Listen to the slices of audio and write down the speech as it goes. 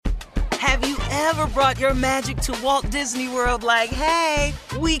Have you ever brought your magic to Walt Disney World like, hey,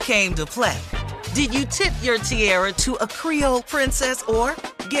 we came to play? Did you tip your tiara to a Creole princess or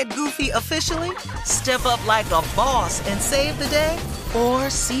get goofy officially? Step up like a boss and save the day? Or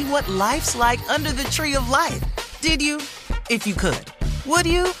see what life's like under the tree of life? Did you? If you could. Would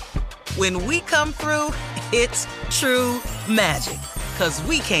you? When we come through, it's true magic. 'Cause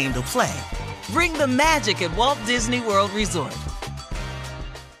we came to play. Bring the magic at Walt Disney World Resort.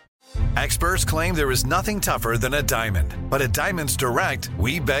 Experts claim there is nothing tougher than a diamond. But at Diamonds Direct,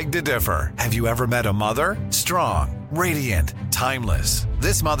 we beg to differ. Have you ever met a mother? Strong, radiant, timeless.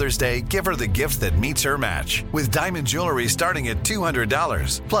 This Mother's Day, give her the gift that meets her match. With diamond jewelry starting at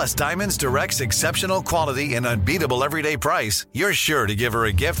 $200. Plus Diamonds Direct's exceptional quality and unbeatable everyday price, you're sure to give her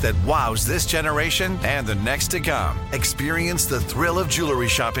a gift that wows this generation and the next to come. Experience the thrill of jewelry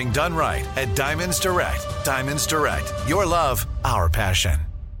shopping done right at Diamonds Direct. Diamonds Direct. Your love, our passion.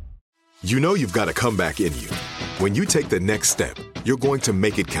 You know you've got a comeback in you. When you take the next step, you're going to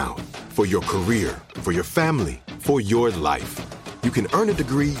make it count. For your career, for your family, for your life. You can earn a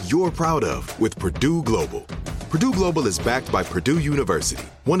degree you're proud of with Purdue Global. Purdue Global is backed by Purdue University,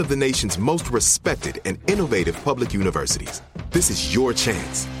 one of the nation's most respected and innovative public universities. This is your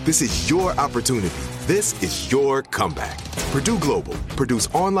chance. This is your opportunity. This is your comeback. Purdue Global, Purdue's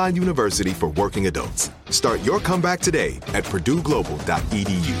online university for working adults. Start your comeback today at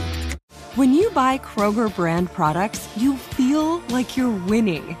purdueglobal.edu. When you buy Kroger brand products, you feel like you're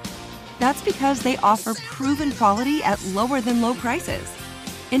winning. That's because they offer proven quality at lower than low prices.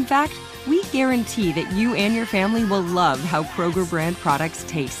 In fact, we guarantee that you and your family will love how Kroger brand products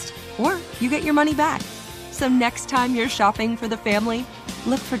taste, or you get your money back. So next time you're shopping for the family,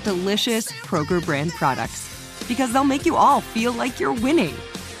 look for delicious Kroger brand products, because they'll make you all feel like you're winning.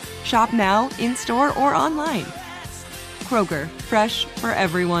 Shop now, in-store, or online. Kroger, fresh for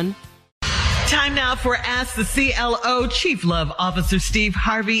everyone. Time now for Ask the CLO. Chief Love Officer Steve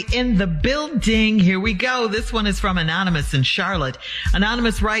Harvey in the building. Here we go. This one is from Anonymous in Charlotte.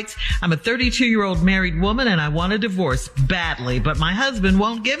 Anonymous writes, I'm a 32-year-old married woman and I want a divorce badly, but my husband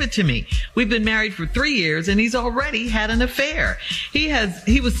won't give it to me. We've been married for 3 years and he's already had an affair. He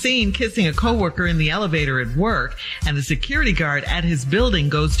was seen kissing a coworker in the elevator at work, and the security guard at his building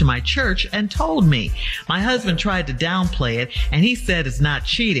goes to my church and told me. My husband tried to downplay it and he said it's not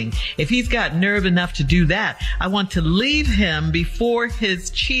cheating. If he's got nerve enough to do that, I want to leave him before his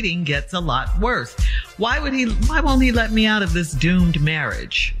cheating gets a lot worse. Why won't he let me out of this doomed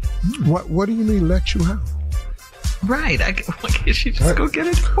marriage? What do you mean let you out? Right. Why can't you just go get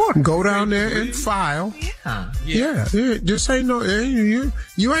a divorce? Go down there and file. Yeah. Just say no.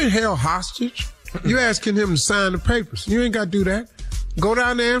 You ain't held hostage. You asking him to sign the papers. You ain't got to do that. Go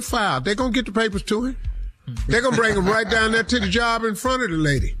down there and file. They're going to get the papers to him. They're going to bring him right down there to the job in front of the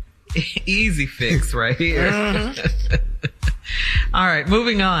lady. Easy fix right here. All right,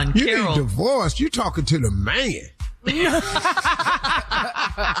 moving on. You Carol. need divorced. You talking to the man.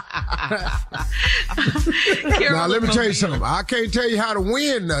 Now, let me tell you something. I can't tell you how to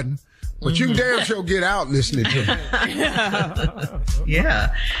win nothing, but you can damn sure get out listening to me.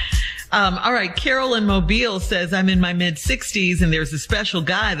 Yeah. All right. Carol in Mobile says, I'm in my mid-60s and there's a special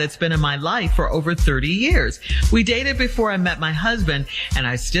guy that's been in my life for over 30 years. We dated before I met my husband and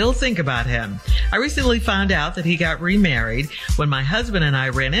I still think about him. I recently found out that he got remarried when my husband and I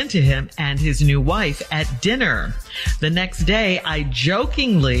ran into him and his new wife at dinner. The next day, I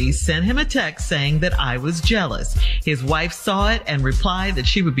jokingly sent him a text saying that I was jealous. His wife saw it and replied that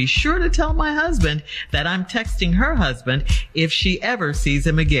she would be sure to tell my husband that I'm texting her husband if she ever sees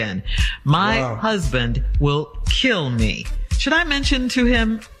him again. My husband will kill me. Should I mention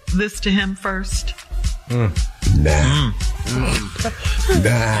this to him first? Nah.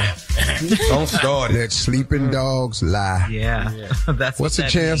 Don't start that sleeping dogs lie. Yeah. That's What's the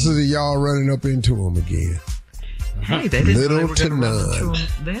chances of y'all running up into him again? Hey, they didn't Little know they were to gonna run none. into him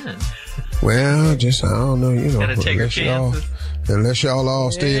then. Well, just, I don't know, Gotta take your chances. Unless y'all all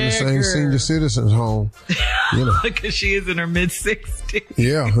stay in the same senior citizens home, Because she is in her mid-60s.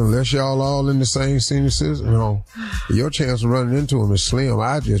 Yeah, unless y'all all in the same senior citizen home. Your chance of running into him is slim.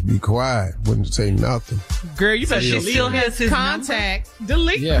 I'd just be quiet, wouldn't say nothing. Girl, you better she still has his contact.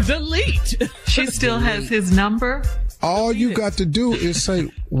 Delete. She still has his number. All you got to do is say,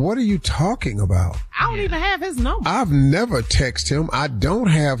 what are you talking about? I don't even have his number. I've never texted him. I don't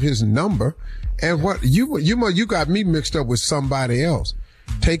have his number. And what you got me mixed up with somebody else.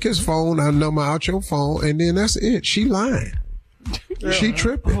 Take his phone, our number out your phone, and then that's it. She lying. She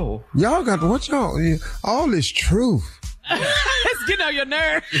tripping. Y'all got all this truth. It's getting on your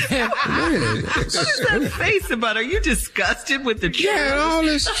nerve. What is that face about? Are you disgusted with the truth? Yeah, all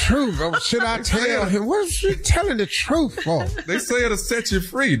this truth. Oh, should I tell him? What is she telling the truth for? They say it'll set you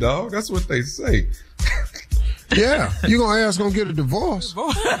free, dog. That's what they say. Yeah, you gonna ask gonna get a divorce.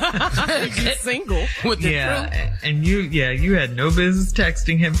 He's single with the truth. And you had no business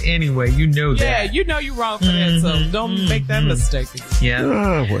texting him anyway. You know that. Yeah, you know you're wrong for that, so don't make that mistake again.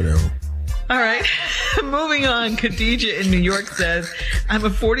 Yeah. Whatever. All right. Moving on. Khadijah in New York says, I'm a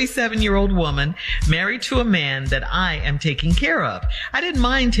 47-year-old woman married to a man that I am taking care of. I didn't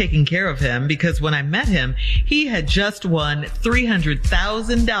mind taking care of him because when I met him, he had just won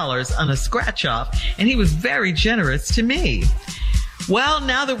 $300,000 on a scratch off and he was very generous to me. Well,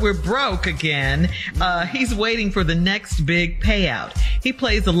 now that we're broke again, he's waiting for the next big payout. He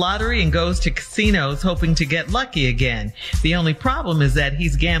plays the lottery and goes to casinos hoping to get lucky again. The only problem is that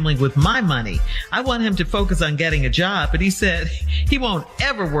he's gambling with my money. I want him to focus on getting a job, but he said he won't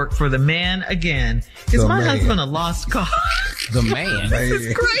ever work for the man again. Is my husband a lost cause? The man. This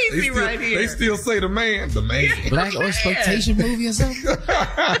is crazy right here. They still say the man. The man. Black exploitation movie or something?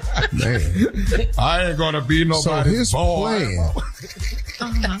 Man. I ain't gonna be nobody's boy.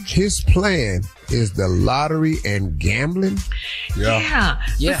 His plan is the lottery and gambling. Yeah.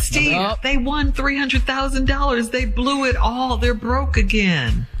 But Steve, they won $300,000. They blew it all. They're broke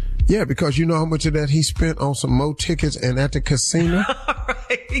again. Yeah, because you know how much of that he spent on some more tickets and at the casino?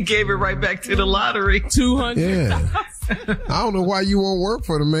 Right. He gave it right back to the lottery. $200. Yeah. I don't know why you won't work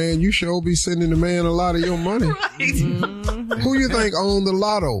for the man. You sure be sending the man a lot of your money. Right. Who you think owned the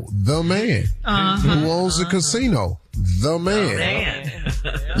lotto? The man. Who owns the casino? The man.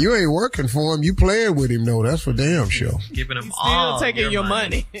 You ain't working for him. You playing with him, though. That's for damn sure. Giving him Still all taking your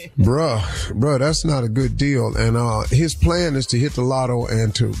money. Bruh, that's not a good deal. And his plan is to hit the lotto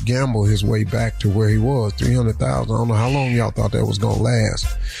and to gamble his way back to where he was, $300,000. I don't know how long y'all thought that was going to last.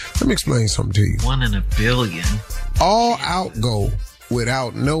 Let me explain something to you. 1 in a billion. All out go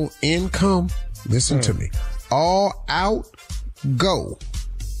without no income. Listen to me. All out go.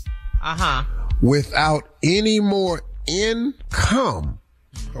 Without any more income.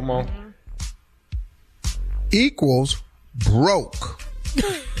 Come on. Equals broke.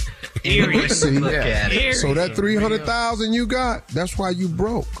 Eerie. See? Look at it. So that 300,000 you got, that's why you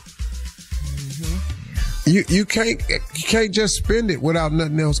broke. You can't just spend it without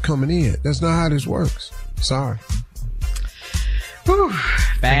nothing else coming in. That's not how this works. Sorry. Whew.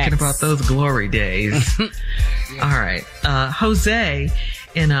 Thinking about those glory days. All right. Jose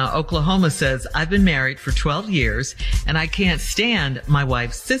in Oklahoma says, I've been married for 12 years and I can't stand my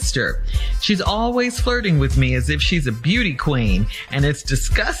wife's sister. She's always flirting with me as if she's a beauty queen, and it's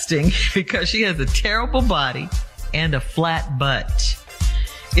disgusting because she has a terrible body and a flat butt.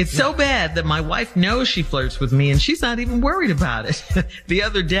 It's so bad that my wife knows she flirts with me and she's not even worried about it. The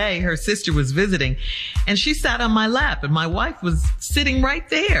other day, her sister was visiting and she sat on my lap and my wife was sitting right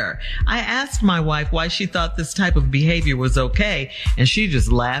there. I asked my wife why she thought this type of behavior was okay and she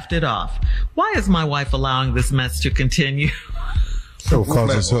just laughed it off. Why is my wife allowing this mess to continue? So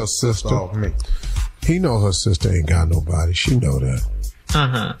because it's her sister. He know her sister ain't got nobody. She know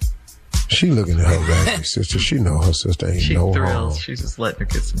that. She looking at her raggedy sister. She know her sister ain't no harm. She's just letting her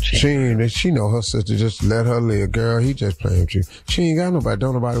get some shit. She know her sister just let her live. Girl, he just playing with you. She ain't got nobody.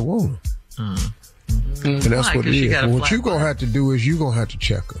 Don't nobody want her. And that's what it is. But what you gonna have to do is you gonna have to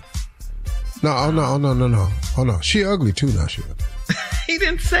check her. No. Oh no. She ugly too now, she ugly. He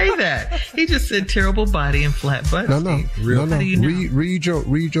didn't say that. He just said terrible body and flat butt. No. How do you know? Read your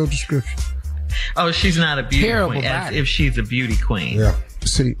description. Oh, she's not a beauty queen. As if she's a beauty queen. Yeah.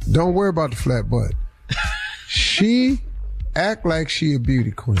 See, don't worry about the flat butt. She act like she a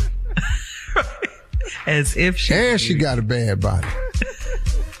beauty queen. As if she. And she got a bad body.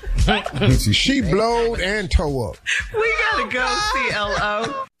 She blowed and toe up. We gotta go,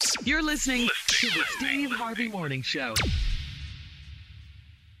 CLO. You're listening to the Steve Harvey Morning Show.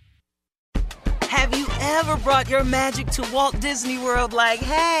 Have you ever brought your magic to Walt Disney World like,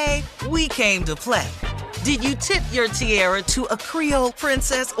 hey, we came to play? Did you tip your tiara to a Creole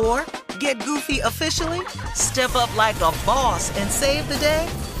princess or get goofy officially? Step up like a boss and save the day?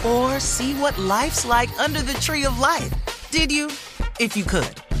 Or see what life's like under the tree of life? Did you? If you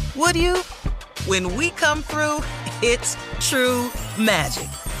could. Would you? When we come through, it's true magic.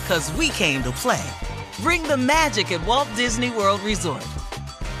 'Cause we came to play. Bring the magic at Walt Disney World Resort.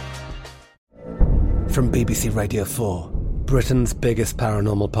 From BBC Radio 4, Britain's biggest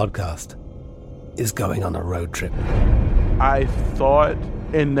paranormal podcast is going on a road trip. I thought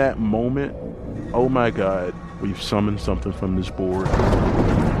in that moment, oh my God, we've summoned something from this board.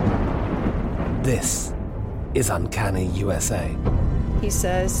 This is Uncanny USA. He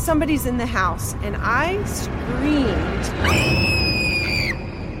says, somebody's in the house, and I screamed.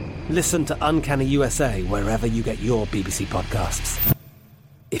 Listen to Uncanny USA wherever you get your BBC podcasts,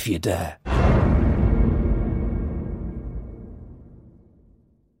 if you dare.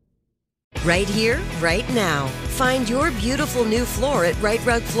 Right here, right now. Find your beautiful new floor at Right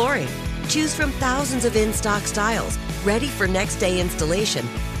Rug Flooring. Choose from thousands of in-stock styles, ready for next day installation,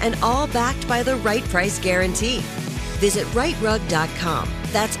 and all backed by the right price guarantee. Visit rightrug.com.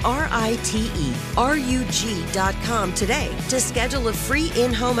 That's RITERUG.com today to schedule a free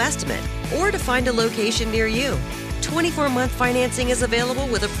in-home estimate or to find a location near you. 24-month financing is available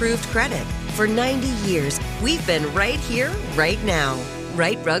with approved credit. For 90 years, we've been right here, right now.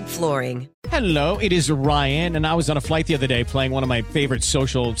 Right Rug Flooring. Hello, it is Ryan, and I was on a flight the other day playing one of my favorite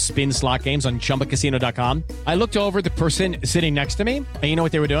social spin slot games on ChumbaCasino.com. I looked over at the person sitting next to me, and you know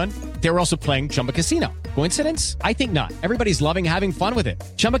what they were doing? They were also playing Chumba Casino. Coincidence? I think not. Everybody's loving having fun with it.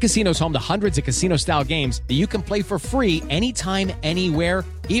 Chumba Casino is home to hundreds of casino-style games that you can play for free anytime, anywhere,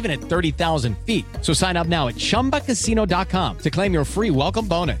 even at 30,000 feet. So sign up now at ChumbaCasino.com to claim your free welcome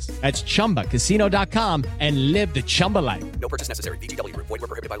bonus. That's ChumbaCasino.com and live the Chumba life. No purchase necessary. VGW. Void where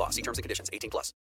prohibited by law. See terms and conditions. 18+.